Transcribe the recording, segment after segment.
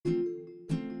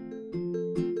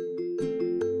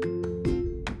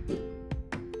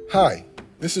Hi,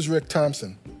 this is Rick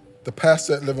Thompson, the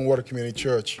pastor at Living Water Community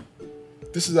Church.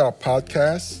 This is our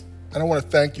podcast, and I want to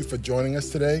thank you for joining us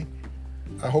today.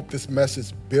 I hope this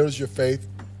message builds your faith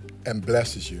and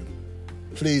blesses you.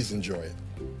 Please enjoy it.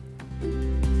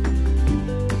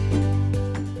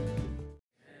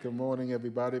 Good morning,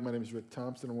 everybody. My name is Rick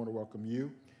Thompson. I want to welcome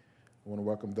you. I want to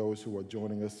welcome those who are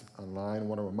joining us online. I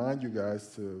want to remind you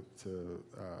guys to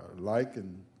like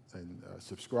and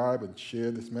subscribe and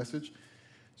share this message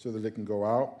so that it can go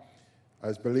out.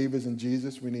 As believers in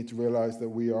Jesus, we need to realize that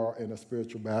we are in a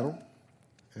spiritual battle,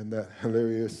 and that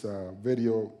hilarious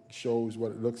video shows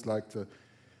what it looks like to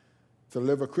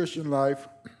live a Christian life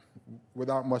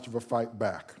without much of a fight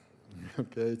back.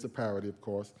 Okay, it's a parody, of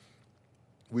course.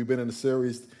 We've been in a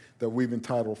series that we've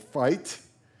entitled Fight,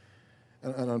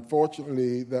 and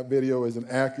unfortunately, that video is an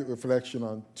accurate reflection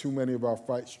on too many of our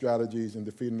fight strategies in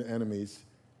defeating the enemies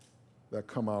that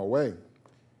come our way.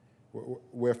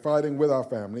 We're fighting with our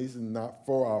families and not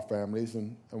for our families,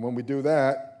 and when we do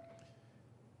that,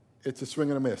 it's a swing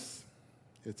and a miss.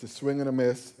 It's a swing and a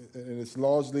miss, and it's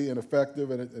largely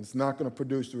ineffective, and it's not going to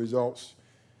produce the results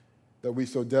that we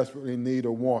so desperately need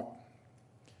or want.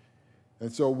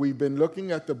 And so we've been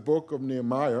looking at the book of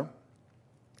Nehemiah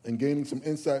and gaining some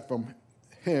insight from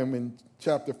him in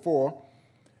chapter 4,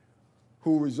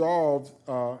 who resolved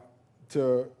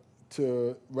to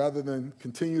rather than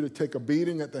continue to take a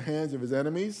beating at the hands of his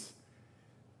enemies,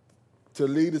 to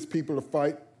lead his people to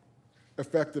fight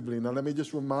effectively. Now, let me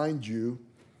just remind you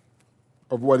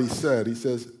of what he said. He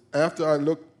says, after I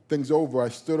looked things over, I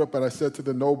stood up and I said to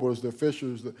the nobles, the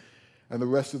officials, and the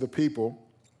rest of the people,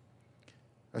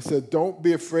 I said, don't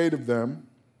be afraid of them.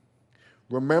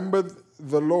 Remember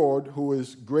the Lord, who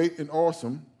is great and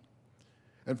awesome,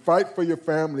 and fight for your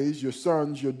families, your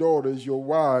sons, your daughters, your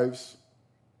wives,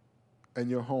 and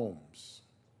your homes.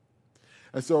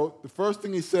 And so the first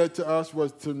thing he said to us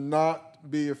was to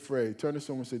not be afraid. Turn to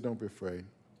someone and say, don't be afraid.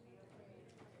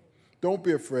 Don't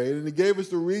be afraid. And he gave us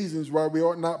the reasons why we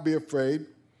ought not be afraid,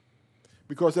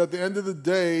 because at the end of the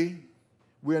day,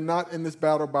 we are not in this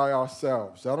battle by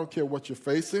ourselves. I don't care what you're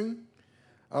facing.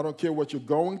 I don't care what you're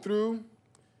going through.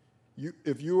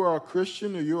 If you are a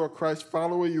Christian or you're a Christ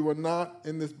follower, you are not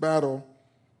in this battle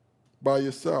by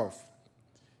yourself.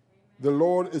 The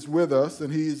Lord is with us,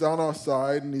 and he's on our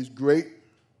side, and he's great,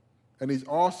 and he's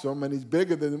awesome, and he's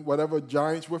bigger than whatever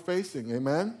giants we're facing.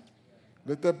 Amen?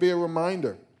 Let that be a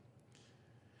reminder.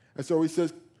 And so he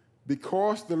says,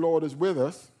 because the Lord is with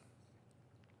us,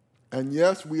 and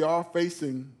yes, we are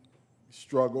facing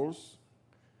struggles,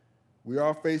 we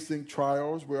are facing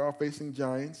trials, we are facing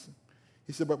giants.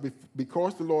 He said, but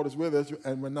because the Lord is with us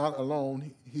and we're not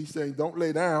alone, he's saying, don't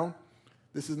lay down.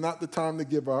 This is not the time to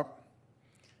give up.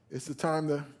 It's the time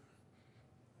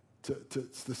to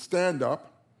stand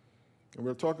up, and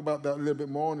we'll talk about that a little bit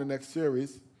more in the next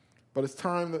series, but it's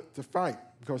time to fight,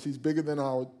 because he's bigger than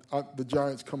the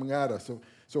giants coming at us.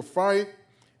 So fight,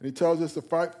 and he tells us to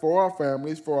fight for our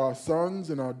families, for our sons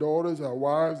and our daughters, our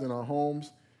wives and our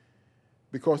homes,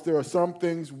 because there are some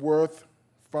things worth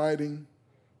fighting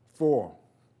for.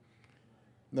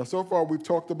 Now, so far we've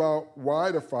talked about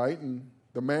why to fight and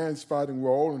the man's fighting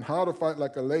role and how to fight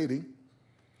like a lady.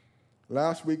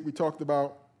 Last week, we talked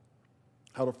about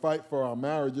how to fight for our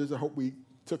marriages. I hope we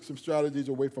took some strategies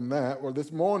away from that. Well,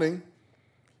 this morning,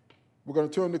 we're going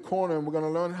to turn the corner, and we're going to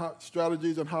learn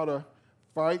strategies on how to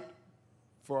fight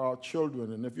for our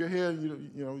children. And if you're here,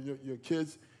 your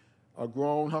kids are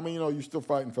grown, how many of you know you're still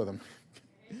fighting for them?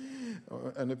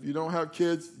 And if you don't have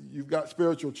kids, you've got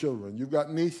spiritual children. You've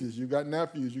got nieces. You've got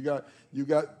nephews. You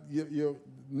got your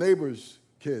neighbors'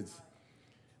 kids.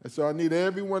 And so I need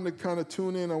everyone to kind of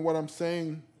tune in on what I'm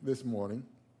saying this morning.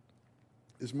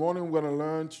 This morning we're going to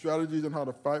learn strategies on how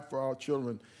to fight for our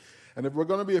children. And if we're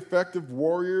going to be effective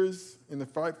warriors in the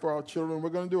fight for our children, we're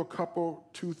going to do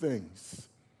two things.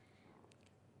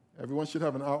 Everyone should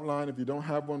have an outline. If you don't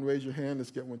have one, raise your hand. Let's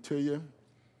get one to you.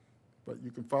 But you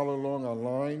can follow along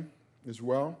online as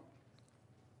well.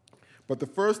 But the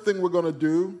first thing we're going to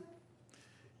do,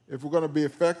 if we're going to be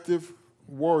effective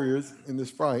warriors in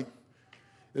this fight,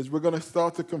 is we're going to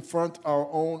start to confront our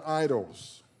own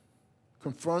idols.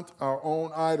 Confront our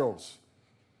own idols.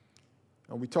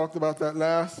 And we talked about that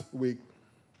last week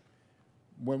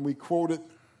when we quoted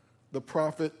the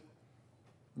prophet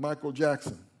Michael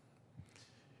Jackson.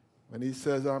 When he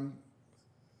says, I'm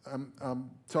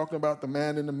talking about the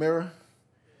man in the mirror,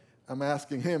 I'm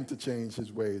asking him to change his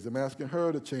ways. I'm asking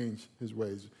her to change his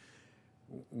ways.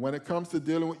 When it comes to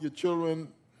dealing with your children,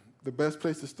 the best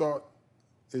place to start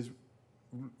is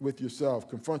with yourself.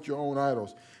 Confront your own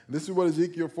idols. And this is what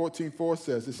Ezekiel 14:4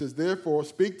 says. It says, therefore,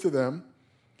 speak to them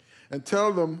and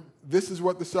tell them, this is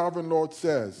what the sovereign Lord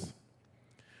says.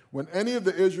 When any of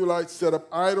the Israelites set up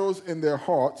idols in their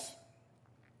hearts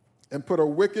and put a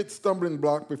wicked stumbling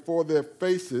block before their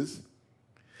faces,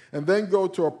 and then go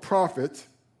to a prophet,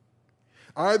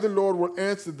 I, the Lord, will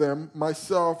answer them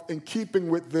myself in keeping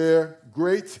with their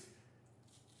great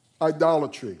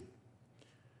idolatry.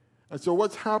 And so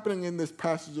what's happening in this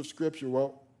passage of Scripture?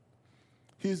 Well,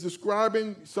 he's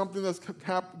describing something that's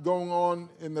going on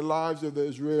in the lives of the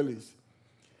Israelis.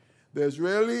 The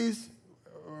Israelis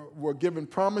were given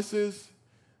promises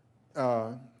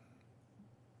that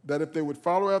if they would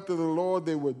follow after the Lord,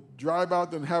 they would drive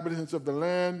out the inhabitants of the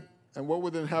land. And what were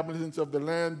the inhabitants of the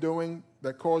land doing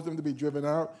that caused them to be driven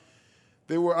out?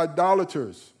 They were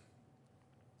idolaters.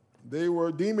 They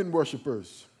were demon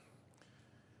worshipers.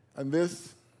 And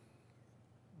this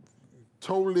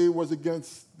totally was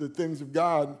against the things of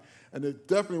God, and it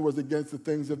definitely was against the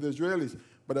things of the Israelis.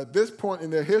 But at this point in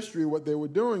their history, what they were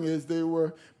doing is they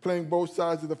were playing both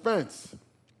sides of the fence.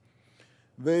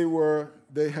 They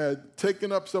had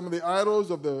taken up some of the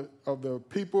idols of the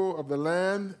people of the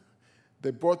land.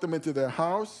 They brought them into their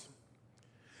house.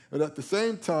 But at the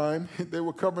same time, they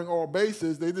were covering all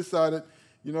bases. They decided,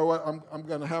 you know what, I'm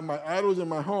going to have my idols in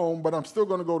my home, but I'm still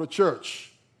going to go to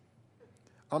church.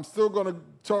 I'm still going to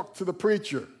talk to the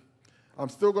preacher. I'm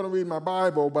still going to read my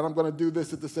Bible, but I'm going to do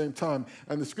this at the same time.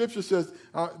 And the Scripture says,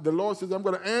 the Lord says, I'm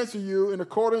going to answer you in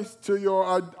accordance to your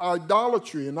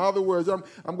idolatry. In other words, I'm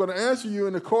going to answer you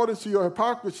in accordance to your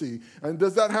hypocrisy. And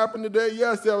does that happen today?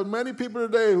 Yes, there are many people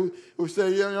today who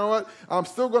say, you know what, I'm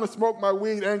still going to smoke my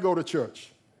weed and go to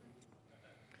church.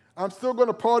 I'm still going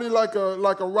to party like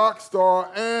a rock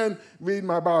star and read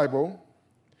my Bible.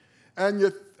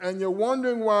 And you're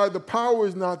wondering why the power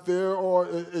is not there, or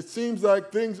it seems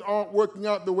like things aren't working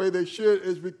out the way they should,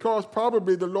 is because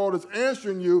probably the Lord is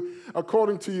answering you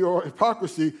according to your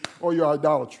hypocrisy or your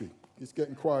idolatry. It's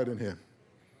getting quiet in here.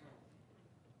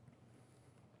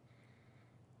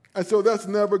 And so that's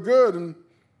never good,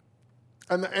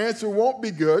 and the answer won't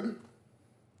be good.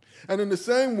 And in the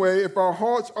same way, if our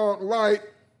hearts aren't right,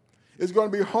 it's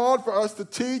going to be hard for us to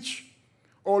teach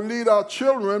or lead our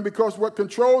children, because what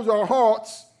controls our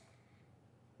hearts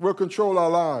will control our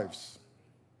lives.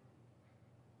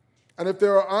 And if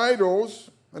there are idols,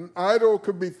 an idol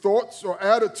could be thoughts or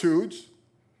attitudes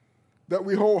that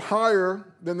we hold higher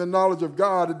than the knowledge of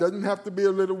God. It doesn't have to be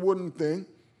a little wooden thing.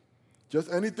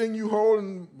 Just anything you hold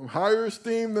in higher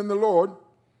esteem than the Lord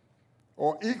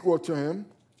or equal to Him.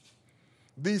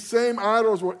 These same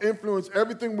idols will influence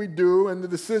everything we do and the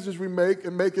decisions we make,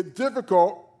 and make it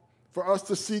difficult for us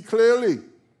to see clearly.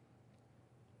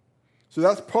 So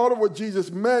that's part of what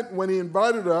Jesus meant when He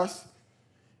invited us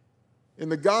in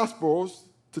the Gospels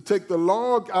to take the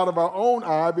log out of our own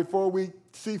eye before we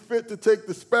see fit to take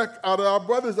the speck out of our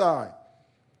brother's eye.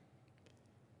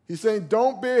 He's saying,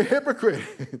 don't be a hypocrite.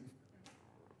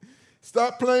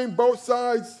 Stop playing both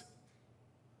sides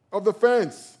of the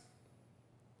fence.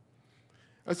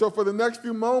 And so for the next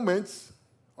few moments,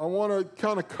 I want to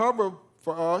kind of cover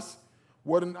for us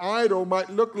what an idol might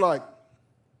look like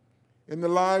in the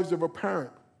lives of a parent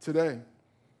today.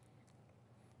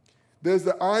 There's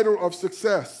the idol of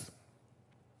success.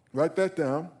 Write that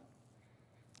down.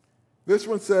 This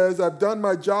one says, I've done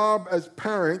my job as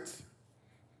parent,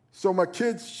 so my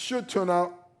kids should turn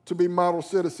out to be model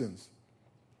citizens.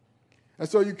 And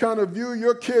so you kind of view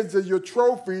your kids as your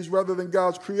trophies rather than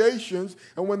God's creations.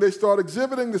 And when they start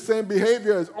exhibiting the same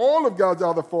behavior as all of God's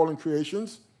other fallen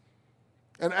creations,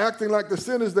 and acting like the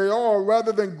sinners they are,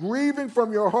 rather than grieving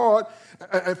from your heart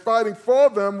and fighting for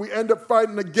them, we end up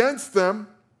fighting against them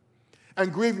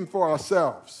and grieving for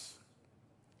ourselves.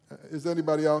 Is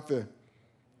anybody out there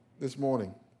this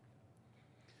morning?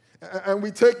 And we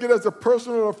take it as a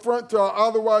personal affront to our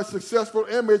otherwise successful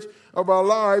image of our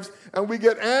lives, and we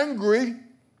get angry.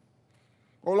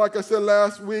 Or like I said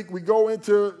last week, we go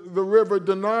into the river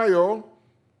denial.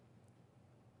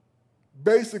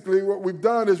 Basically, what we've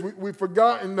done is we've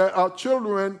forgotten that our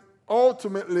children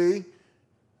ultimately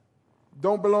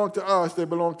don't belong to us, they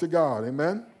belong to God.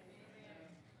 Amen?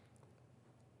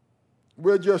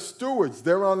 We're just stewards.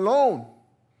 They're on loan,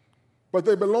 but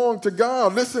they belong to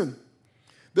God. Listen,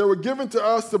 they were given to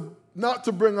us not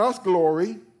to bring us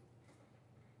glory,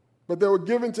 but they were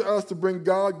given to us to bring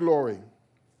God glory.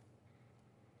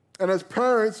 And as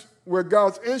parents, we're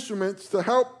God's instruments to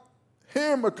help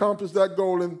Him accomplish that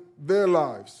goal in their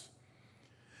lives.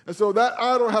 And so that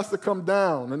idol has to come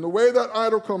down. And the way that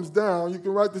idol comes down, you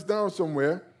can write this down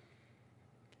somewhere,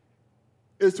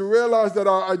 is to realize that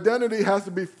our identity has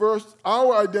to be first,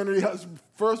 our identity has to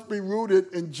first be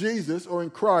rooted in Jesus or in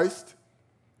Christ.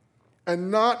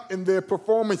 and not in their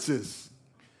performances.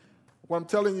 What I'm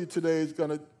telling you today is going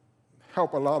to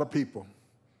help a lot of people.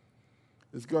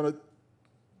 The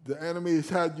enemy has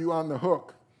had you on the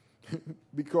hook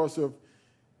because of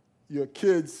your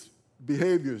kids'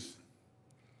 behaviors.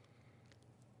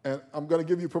 And I'm going to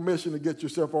give you permission to get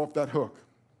yourself off that hook.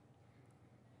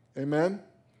 Amen?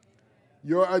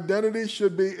 Your identity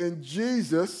should be in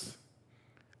Jesus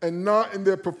and not in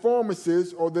their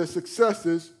performances or their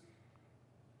successes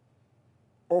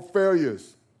or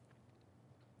failures.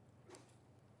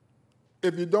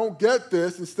 If you don't get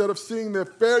this, instead of seeing their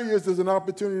failures as an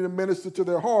opportunity to minister to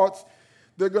their hearts,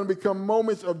 they're going to become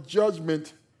moments of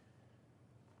judgment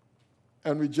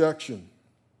and rejection.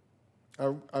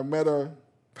 I met a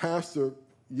pastor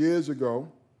years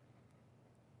ago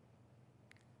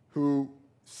who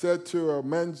said to a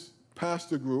men's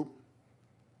pastor group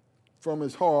from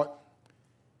his heart,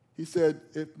 he said,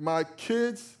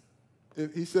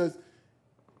 he says,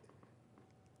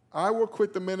 I will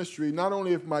quit the ministry not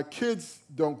only if my kids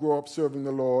don't grow up serving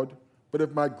the Lord, but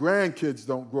if my grandkids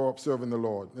don't grow up serving the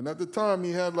Lord. And at the time,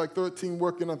 he had like 13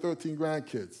 working on 13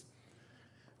 grandkids.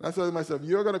 And I said to myself,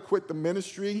 you're going to quit the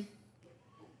ministry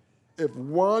if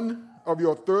one of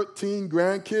your 13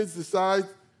 grandkids decides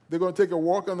they're going to take a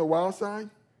walk on the wild side?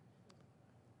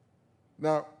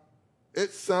 Now,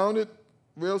 it sounded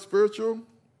real spiritual,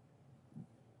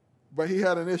 but he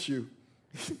had an issue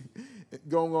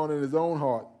going on in his own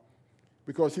heart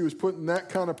because he was putting that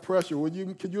kind of pressure.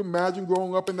 Could you imagine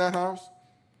growing up in that house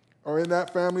or in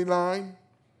that family line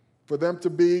for them to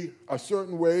be a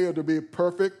certain way or to be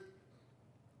perfect?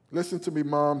 Listen to me,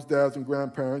 moms, dads, and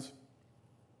grandparents.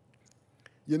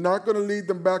 You're not going to lead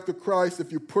them back to Christ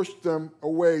if you push them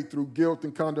away through guilt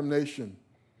and condemnation.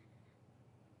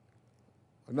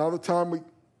 Another time,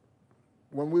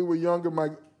 when we were younger, my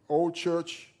old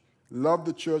church, loved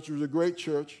the church. It was a great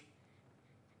church.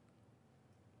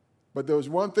 But there was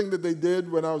one thing that they did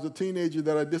when I was a teenager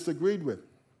that I disagreed with.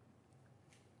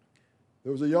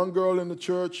 There was a young girl in the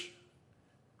church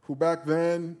who back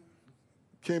then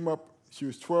came up, she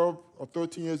was 12 or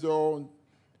 13 years old,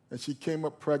 and she came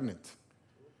up pregnant.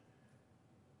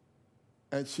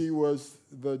 And she was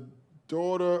the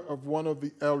daughter of one of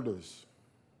the elders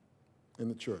in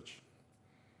the church.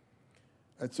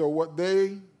 And so what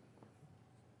they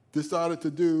decided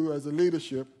to do as a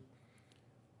leadership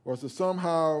was to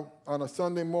somehow, on a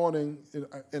Sunday morning,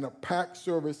 in a packed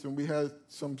service, and we had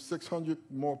some 600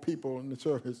 more people in the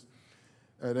service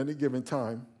at any given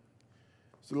time.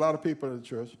 It's a lot of people in the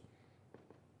church,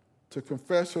 to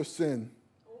confess her sin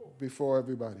before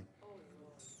everybody.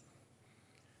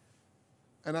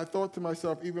 And I thought to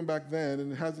myself, even back then,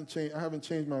 and it hasn't changed, I haven't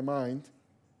changed my mind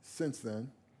since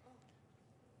then,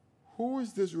 who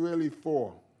is this really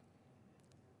for?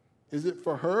 Is it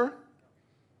for her,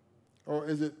 or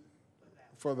is it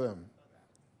for them?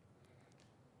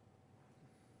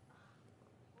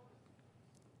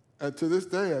 And to this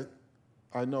day,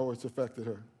 I know it's affected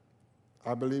her.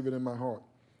 I believe it in my heart.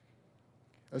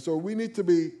 And so we need to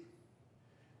be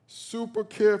super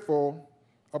careful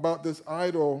about this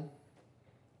idol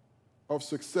of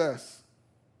success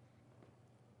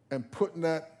and putting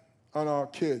that on our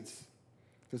kids.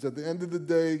 Because at the end of the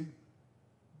day,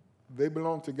 they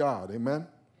belong to God. Amen? Amen?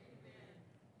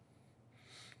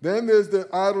 Then there's the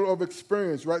idol of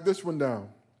experience. Write this one down.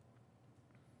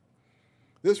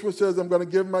 This one says, I'm going to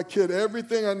give my kid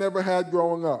everything I never had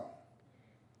growing up.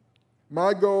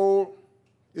 My goal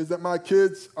is that my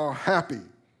kids are happy.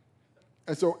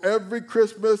 And so every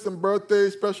Christmas and birthday,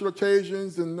 special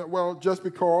occasions, and, well, just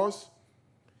because,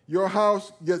 your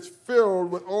house gets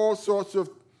filled with all sorts of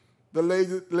the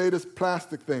latest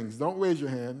plastic things. Don't raise your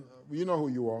hand. You know who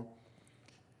you are.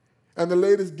 And the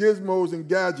latest gizmos and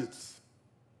gadgets.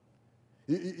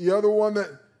 You're the one that,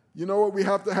 you know what, we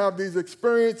have to have these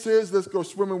experiences. Let's go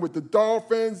swimming with the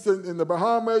dolphins in the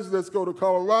Bahamas. Let's go to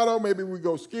Colorado. Maybe we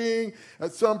go skiing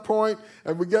at some point.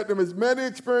 And we get them as many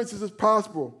experiences as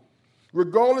possible,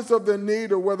 regardless of their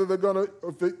need or whether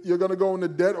you're gonna go into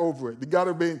debt over it. They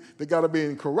gotta be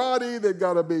in karate. They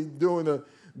gotta be doing the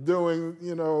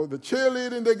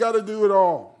cheerleading. They gotta do it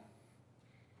all.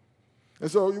 And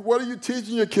so, what are you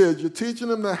teaching your kids? You're teaching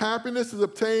them that happiness is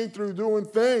obtained through doing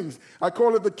things. I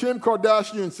call it the Kim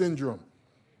Kardashian syndrome.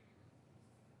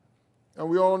 And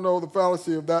we all know the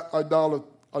fallacy of that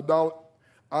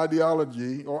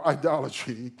ideology or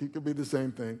idolatry. It could be the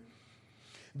same thing.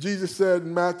 Jesus said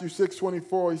in Matthew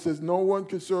 6:24, he says, no one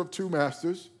can serve two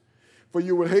masters, for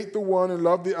you will hate the one and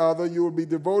love the other. You will be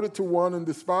devoted to one and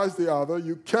despise the other.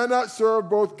 You cannot serve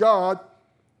both God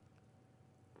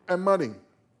and money.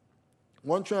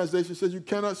 One translation says you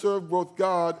cannot serve both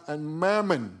God and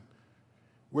mammon,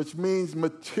 which means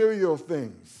material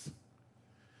things.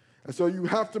 And so you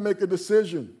have to make a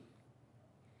decision.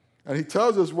 And he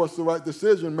tells us what's the right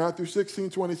decision. Matthew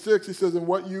 16:26, he says, and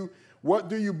what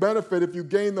do you benefit if you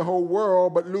gain the whole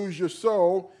world but lose your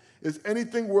soul? Is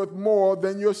anything worth more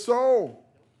than your soul?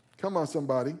 Come on,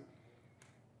 somebody.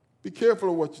 Be careful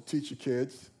of what you teach your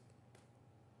kids.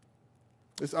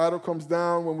 This idol comes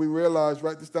down when we realize,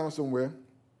 write this down somewhere,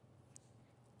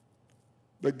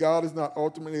 that God is not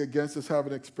ultimately against us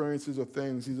having experiences or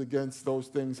things. He's against those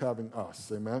things having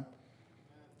us. Amen?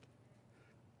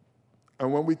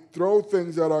 And when we throw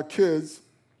things at our kids,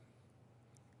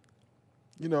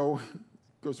 you know,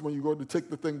 because when you go to take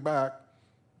the thing back,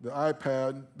 the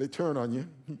iPad, they turn on you.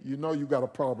 You know you got a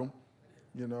problem,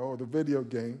 you know, or the video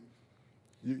game.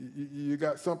 You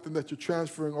got something that you're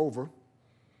transferring over.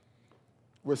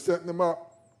 We're setting them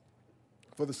up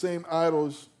for the same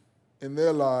idols in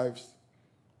their lives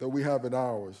that we have in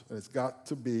ours, and it's got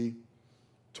to be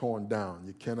torn down.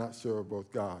 You cannot serve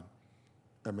both God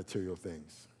and material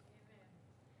things.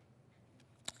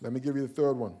 Let me give you the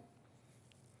third one.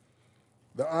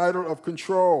 The idol of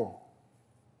control.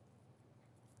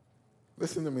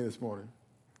 Listen to me this morning.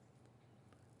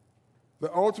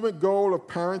 The ultimate goal of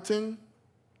parenting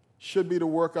should be to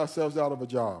work ourselves out of a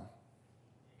job.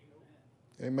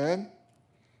 Amen?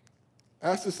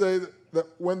 That's to say that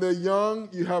when they're young,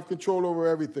 you have control over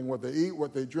everything, what they eat,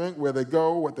 what they drink, where they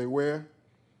go, what they wear.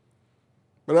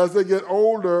 But as they get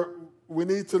older, we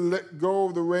need to let go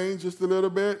of the reins just a little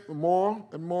bit, more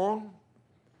and more,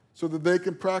 so that they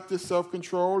can practice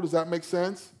self-control. Does that make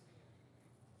sense?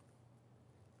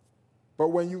 But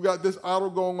when you got this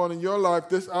idol going on in your life,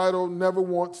 this idol never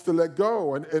wants to let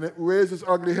go. And it rears its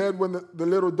ugly head when the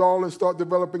little darlings start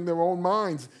developing their own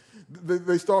minds.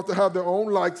 They start to have their own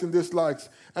likes and dislikes,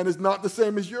 and it's not the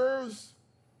same as yours.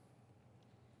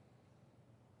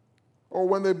 Or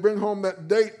when they bring home that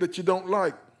date that you don't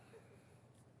like.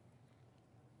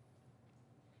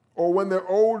 Or when they're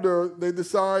older, they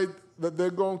decide that they're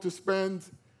going to spend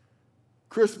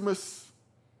Christmas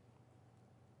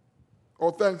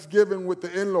or Thanksgiving with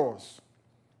the in-laws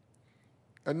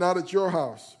and not at your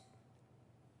house.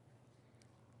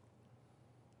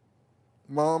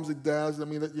 Moms and dads, let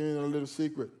me let you in a little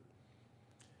secret.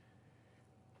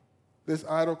 This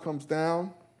idol comes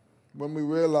down when we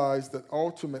realize that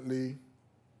ultimately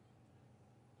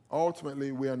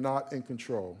we are not in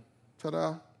control.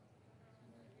 Ta-da.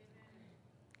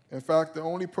 In fact, the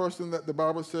only person that the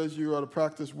Bible says you are to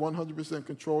practice 100%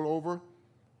 control over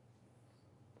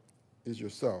is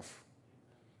yourself.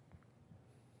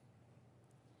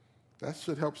 That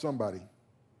should help somebody.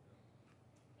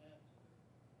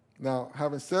 Now,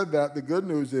 having said that, the good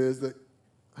news is that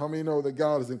how many know that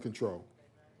God is in control?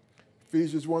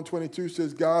 Ephesians 1:22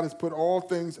 says, God has put all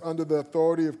things under the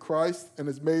authority of Christ and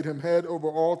has made him head over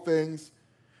all things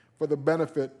for the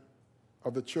benefit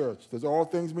of the church. Does all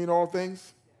things mean all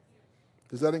things?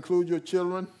 Does that include your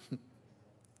children?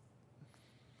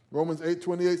 Romans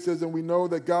 8:28 says, and we know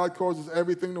that God causes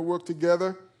everything to work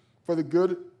together for the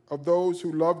good of those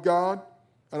who love God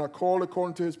and are called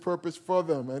according to his purpose for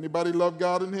them. Anybody love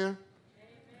God in here? Amen.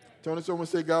 Turn to someone and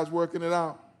say, God's working it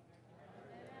out.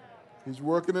 He's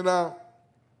working it out.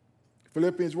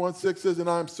 Philippians 1:6 says, and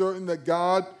I am certain that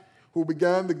God, who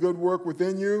began the good work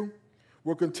within you,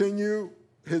 will continue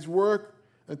his work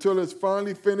until it's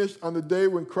finally finished on the day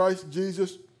when Christ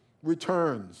Jesus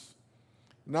returns.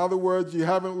 In other words, you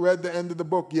haven't read the end of the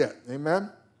book yet. Amen?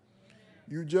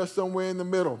 You're just somewhere in the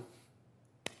middle.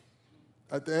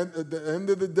 At the end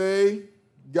of the day,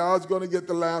 God's going to get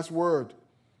the last word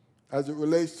as it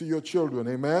relates to your children.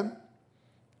 Amen?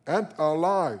 And our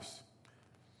lives.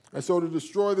 And so to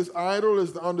destroy this idol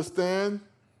is to understand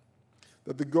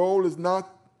that the goal is not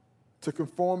to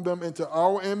conform them into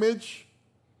our image.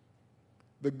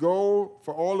 The goal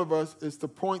for all of us is to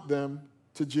point them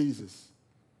to Jesus.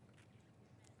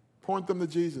 Point them to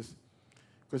Jesus.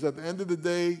 Because at the end of the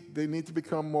day, they need to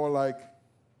become more like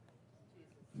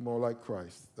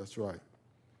Christ. That's right.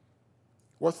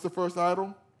 What's the first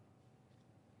idol?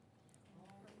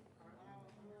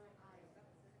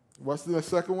 What's the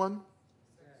second one?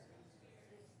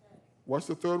 What's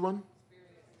the third one?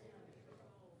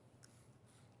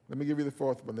 Let me give you the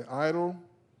fourth one. The idol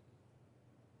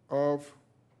of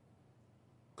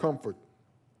comfort.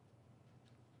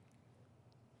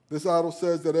 This idol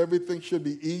says that everything should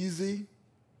be easy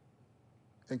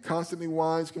and constantly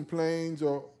whines, complains,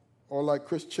 or like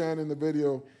Chris Chan in the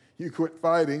video, you quit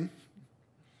fighting.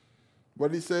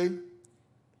 What did he say?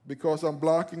 Because I'm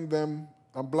blocking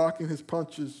his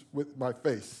punches with my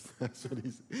face. That's what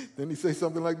he said. Didn't he say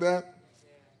something like that?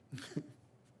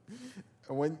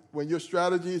 And when your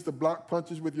strategy is to block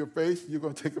punches with your face, you're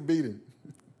going to take a beating.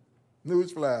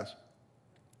 Newsflash.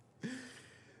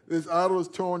 This idol is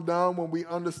torn down when we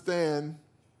understand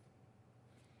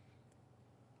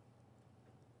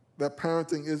that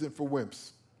parenting isn't for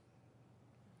wimps.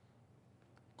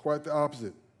 Quite the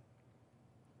opposite.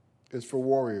 It's for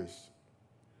warriors.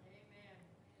 Amen.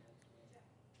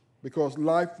 Because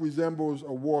life resembles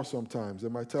a war sometimes.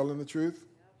 Am I telling the truth? Yep.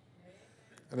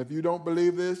 And if you don't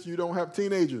believe this, you don't have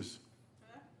teenagers.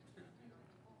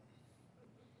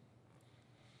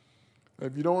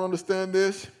 If you don't understand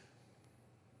this,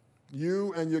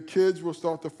 you and your kids will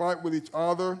start to fight with each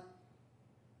other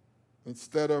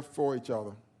instead of for each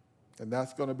other. And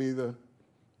that's going to be the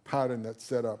pattern that's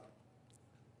set up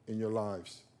in your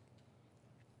lives.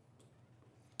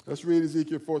 Let's read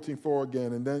Ezekiel 14:4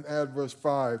 again, and then add verse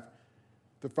 5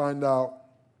 to find out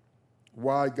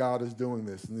why God is doing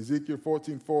this. In Ezekiel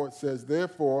 14:4 it says,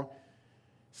 "Therefore,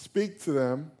 speak to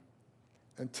them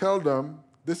and tell them,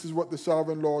 this is what the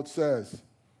sovereign Lord says.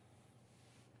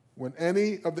 When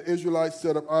any of the Israelites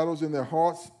set up idols in their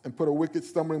hearts and put a wicked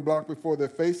stumbling block before their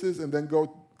faces and then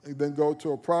go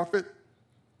to a prophet,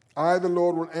 I, the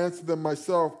Lord, will answer them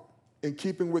myself in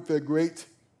keeping with their great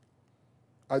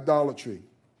idolatry."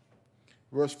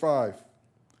 Verse 5.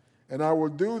 "And I will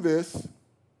do this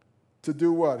to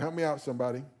do what?" Help me out,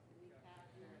 somebody.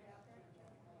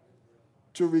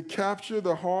 "To recapture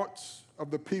the hearts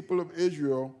of the people of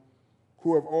Israel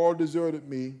who have all deserted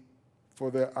me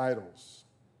for their idols."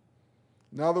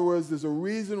 In other words, there's a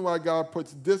reason why God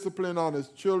puts discipline on his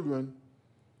children.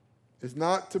 It's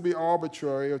not to be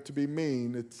arbitrary or to be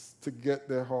mean. It's to get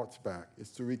their hearts back.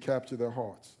 It's to recapture their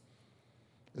hearts.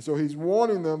 And so he's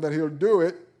warning them that he'll do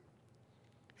it.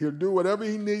 He'll do whatever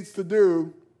he needs to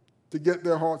do to get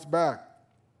their hearts back.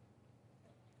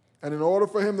 And in order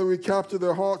for him to recapture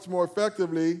their hearts more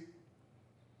effectively,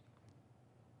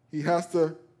 he has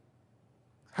to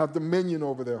have dominion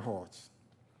over their hearts.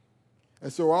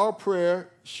 And so our prayer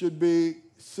should be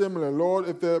similar. Lord,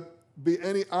 if there be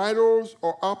any idols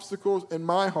or obstacles in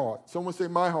my heart, someone say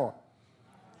my heart.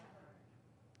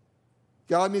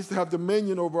 God needs to have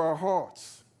dominion over our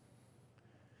hearts.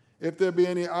 If there be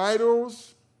any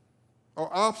idols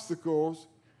or obstacles,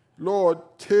 Lord,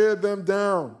 tear them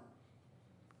down.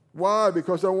 Why?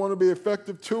 Because I want to be an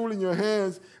effective tool in your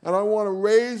hands, and I want to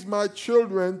raise my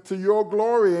children to your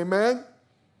glory. Amen?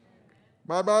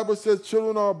 My Bible says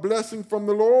children are a blessing from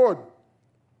the Lord.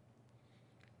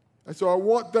 And so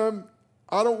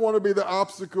I don't want to be the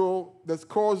obstacle that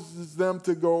causes them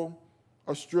to go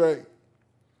astray.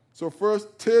 So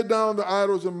first, tear down the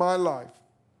idols in my life.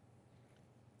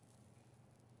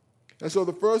 And so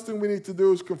the first thing we need to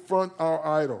do is confront our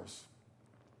idols.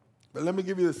 But let me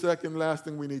give you the second last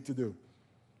thing we need to do.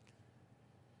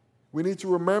 We need to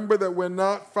remember that we're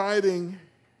not fighting,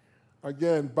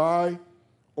 again, by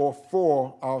or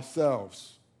for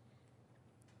ourselves.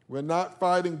 We're not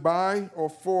fighting by or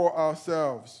for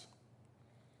ourselves.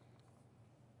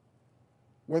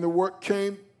 When the work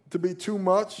came to be too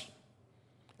much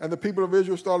and the people of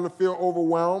Israel started to feel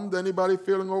overwhelmed, anybody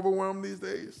feeling overwhelmed these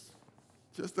days?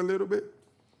 Just a little bit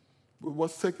with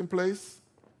what's taking place?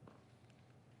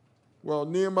 Well,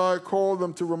 Nehemiah called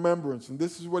them to remembrance, and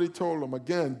this is what he told them.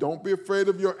 Again, don't be afraid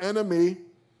of your enemy.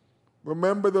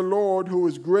 Remember the Lord who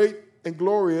is great and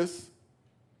glorious,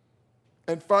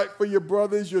 and fight for your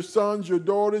brothers, your sons, your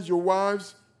daughters, your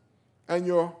wives, and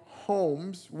your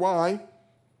homes. Why?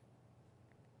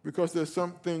 Because there's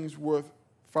some things worth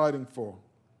fighting for.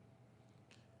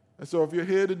 And so if you're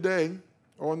here today,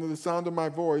 or under the sound of my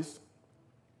voice,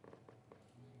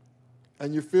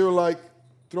 and you feel like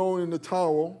throwing in the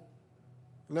towel,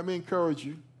 let me encourage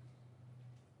you.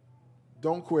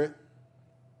 Don't quit.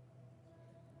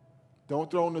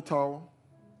 Don't throw in the towel.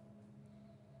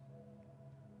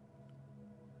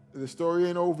 The story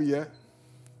ain't over yet.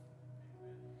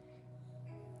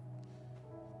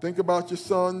 Think about your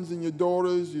sons and your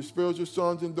daughters, your spiritual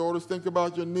sons and daughters. Think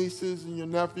about your nieces and your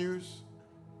nephews,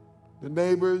 the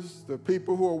neighbors, the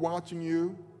people who are watching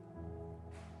you.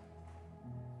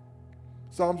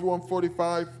 Psalms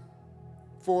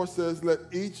 145:4 says,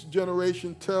 "Let each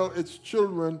generation tell its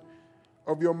children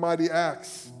of your mighty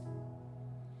acts.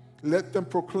 Let them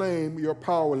proclaim your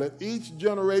power." Let each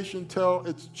generation tell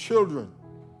its children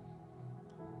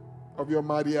of your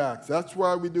mighty acts. That's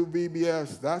why we do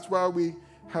VBS. That's why we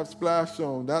have Splash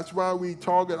Zone. That's why we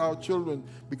target our children,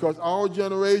 because our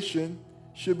generation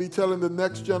should be telling the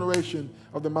next generation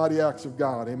of the mighty acts of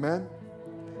God. Amen?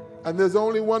 And there's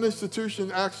only one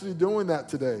institution actually doing that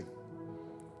today.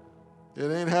 It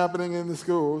ain't happening in the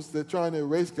schools. They're trying to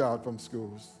erase God from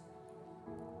schools.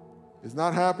 It's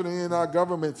not happening in our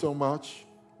government so much.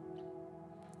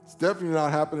 It's definitely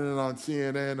not happening on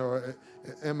CNN or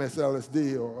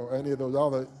MSLSD or any of those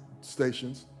other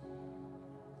stations.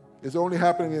 It's only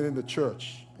happening in the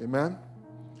church. Amen?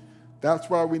 That's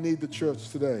why we need the church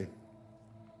today.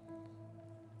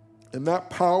 And that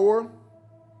power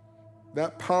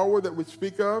that we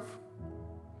speak of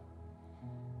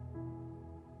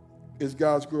is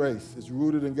God's grace. It's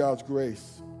rooted in God's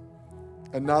grace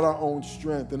and not our own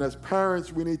strength. And as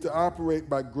parents, we need to operate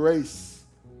by grace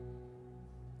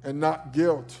and not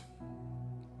guilt,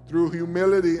 through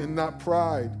humility and not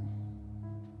pride.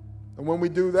 And when we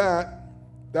do that,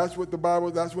 that's when the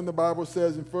Bible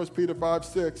says in 1 Peter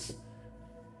 5:6,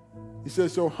 he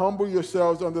says, so humble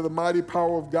yourselves under the mighty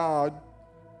power of God,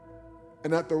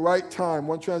 and at the right time,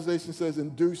 one translation says in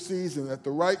due season, at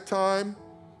the right time,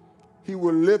 he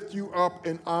will lift you up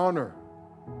in honor.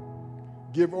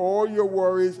 Give all your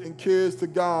worries and cares to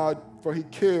God, for he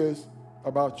cares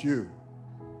about you.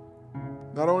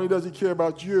 Not only does he care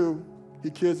about you, he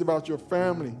cares about your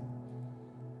family.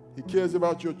 He cares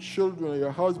about your children,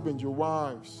 your husbands, your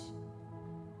wives.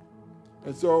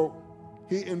 And so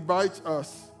he invites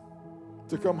us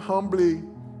to come humbly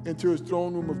into his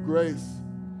throne room of grace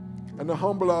and to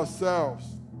humble ourselves.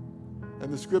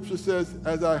 And the scripture says,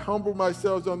 as I humble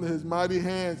myself under his mighty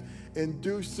hands, in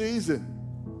due season,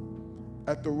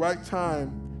 at the right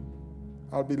time,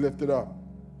 I'll be lifted up.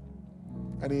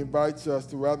 And he invites us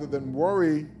to, rather than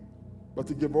worry, but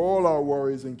to give all our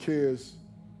worries and cares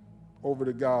over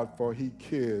to God, for he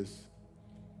cares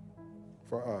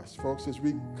for us. Folks, as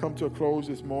we come to a close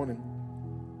this morning,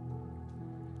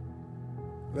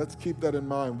 let's keep that in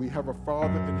mind. We have a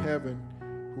Father in heaven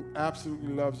who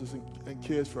absolutely loves us and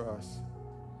cares for us.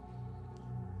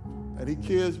 And he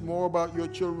cares more about your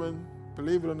children,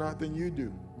 believe it or not, than you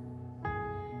do.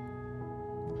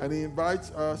 And he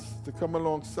invites us to come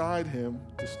alongside him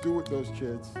to steward those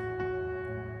kids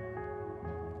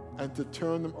and to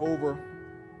turn them over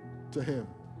to him.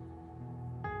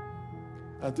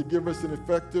 And to give us an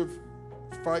effective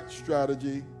fight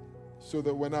strategy so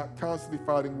that we're not constantly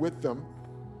fighting with them,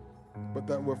 but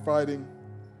that we're fighting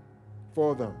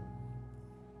for them.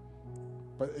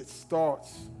 But it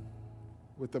starts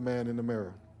with the man in the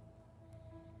mirror,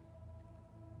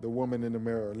 the woman in the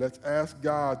mirror. Let's ask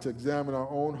God to examine our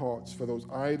own hearts for those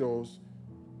idols,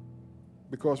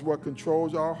 because what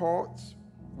controls our hearts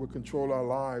will control our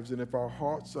lives. And if our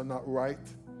hearts are not right,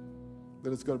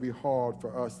 then it's going to be hard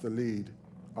for us to lead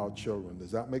our children.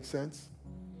 Does that make sense?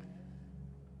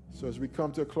 So as we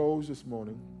come to a close this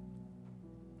morning,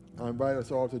 I invite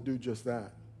us all to do just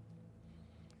that.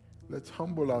 Let's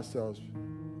humble ourselves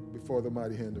before the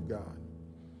mighty hand of God,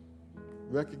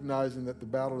 recognizing that the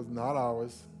battle is not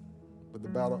ours, but the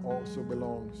battle also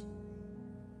belongs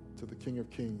to the King of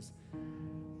Kings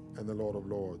and the Lord of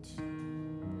Lords.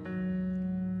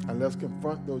 And let's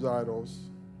confront those idols,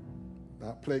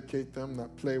 not placate them,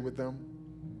 not play with them,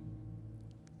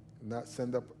 not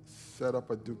set up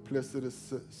a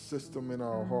duplicitous system in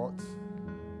our hearts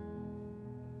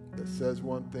that says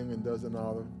one thing and does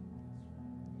another.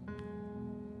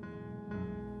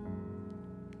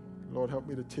 Lord, help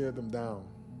me to tear them down.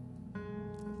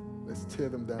 Let's tear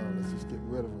them down. Let's just get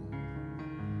rid of them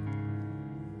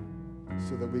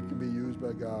so that we can be used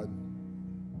by God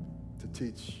to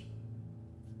teach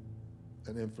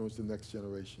and influence the next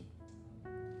generation.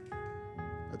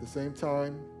 At the same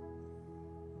time,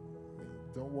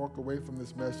 don't walk away from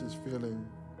this message feeling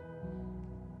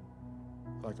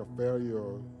like a failure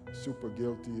or super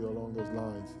guilty or along those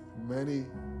lines. Many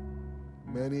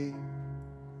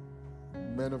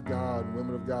men of God and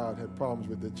women of God had problems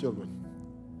with their children.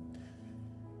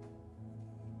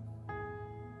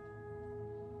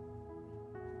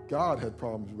 God had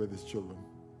problems with his children,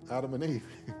 Adam and Eve.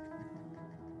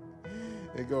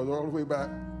 It goes all the way back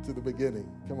to the beginning.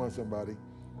 Come on, somebody.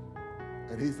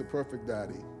 And he's the perfect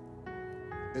daddy.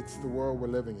 It's the world we're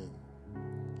living in.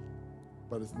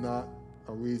 But it's not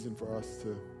a reason for us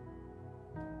to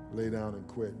lay down and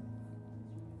quit.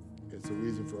 It's a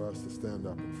reason for us to stand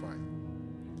up and fight.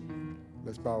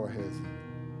 Let's bow our heads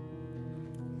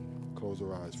and close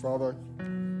our eyes. Father,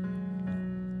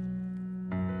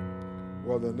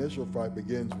 well, the initial fight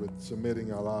begins with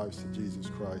submitting our lives to Jesus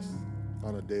Christ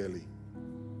on a daily.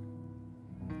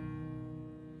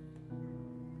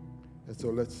 And so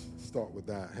let's start with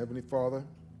that. Heavenly Father,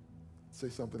 say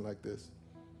something like this.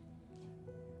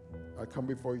 I come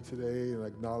before you today and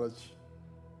acknowledge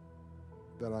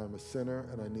that I am a sinner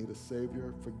and I need a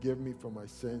Savior. Forgive me for my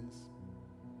sins.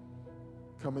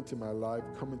 Come into my life,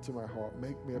 come into my heart.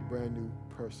 Make me a brand new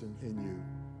person in you.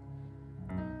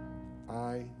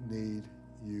 I need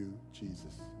you,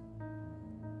 Jesus.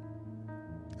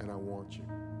 And I want you.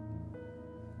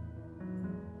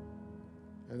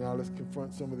 And now let's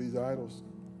confront some of these idols.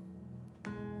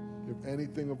 If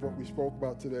anything of what we spoke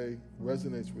about today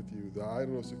resonates with you, the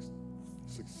idol of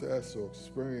success or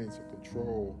experience or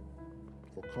control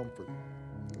or comfort,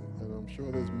 and I'm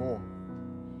sure there's more,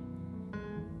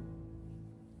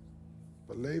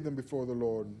 but lay them before the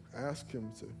Lord and ask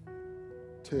Him to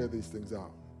tear these things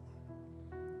out.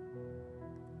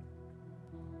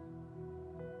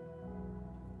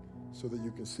 So that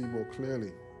you can see more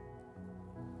clearly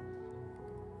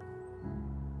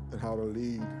and how to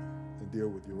lead and deal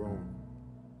with your own.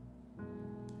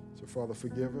 So, Father,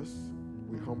 forgive us.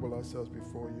 We humble ourselves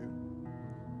before you.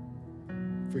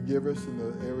 Forgive us in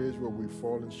the areas where we've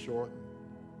fallen short,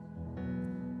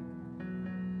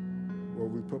 where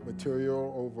we put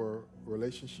material over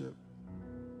relationship,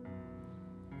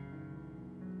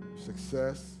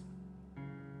 success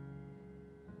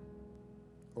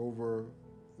over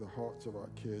the hearts of our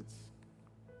kids.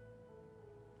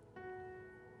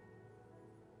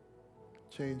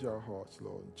 Change our hearts,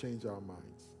 Lord, and change our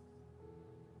minds.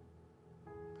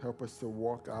 Help us to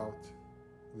walk out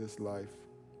this life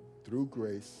through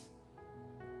grace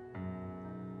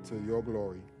to your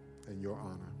glory and your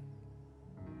honor.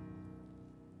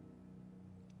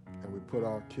 And we put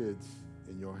our kids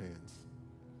in your hands.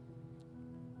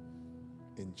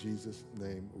 In Jesus'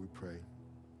 name we pray.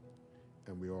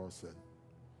 And we all said,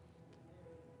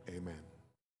 amen.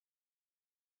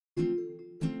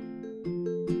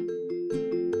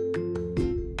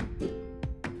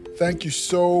 Thank you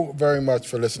so very much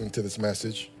for listening to this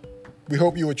message. We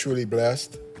hope you were truly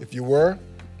blessed. If you were,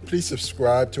 please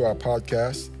subscribe to our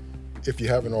podcast if you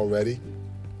haven't already,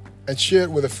 and share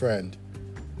it with a friend.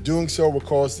 Doing so will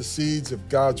cause the seeds of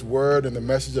God's word and the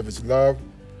message of His love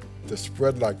to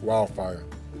spread like wildfire.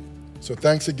 So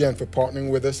thanks again for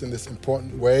partnering with us in this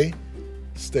important way.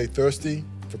 Stay thirsty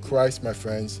for Christ, my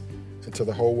friends, until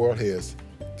the whole world hears.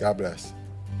 God bless.